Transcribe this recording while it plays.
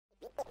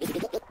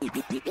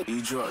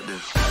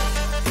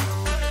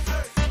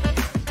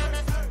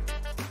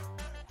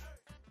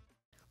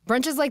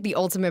Brunch is like the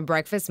ultimate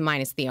breakfast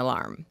minus the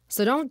alarm.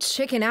 So don't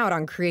chicken out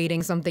on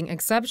creating something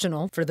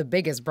exceptional for the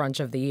biggest brunch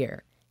of the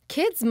year.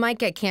 Kids might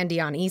get candy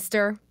on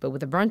Easter, but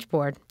with a brunch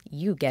board,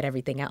 you get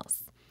everything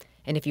else.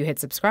 And if you hit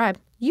subscribe,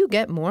 you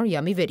get more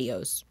yummy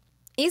videos.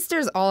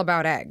 Easter's all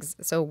about eggs,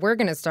 so we're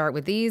gonna start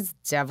with these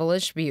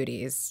devilish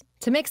beauties.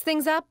 To mix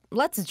things up,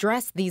 let's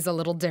dress these a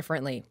little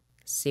differently.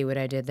 See what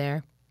I did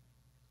there?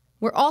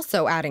 We're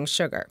also adding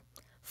sugar.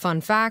 Fun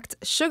fact,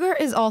 sugar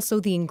is also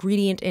the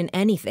ingredient in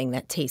anything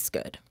that tastes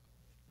good.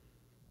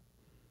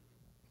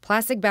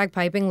 Plastic bag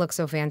piping looks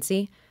so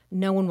fancy,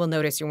 no one will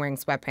notice you're wearing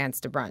sweatpants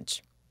to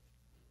brunch.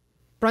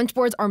 Brunch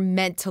boards are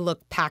meant to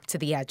look packed to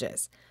the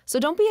edges, so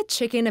don't be a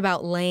chicken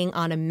about laying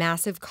on a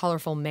massive,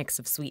 colorful mix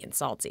of sweet and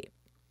salty.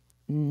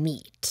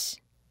 Meat,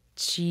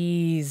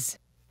 cheese,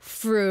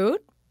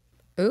 fruit,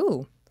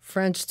 ooh,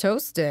 French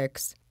toast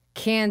sticks,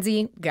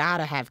 candy,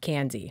 gotta have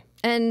candy,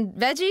 and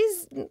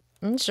veggies,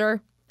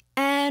 sure,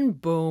 and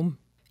boom.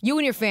 You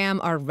and your fam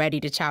are ready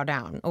to chow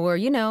down, or,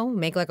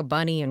 make like a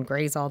bunny and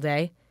graze all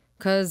day.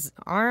 'Cause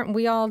aren't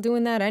we all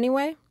doing that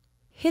anyway?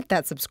 Hit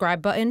that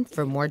subscribe button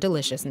for more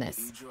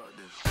deliciousness.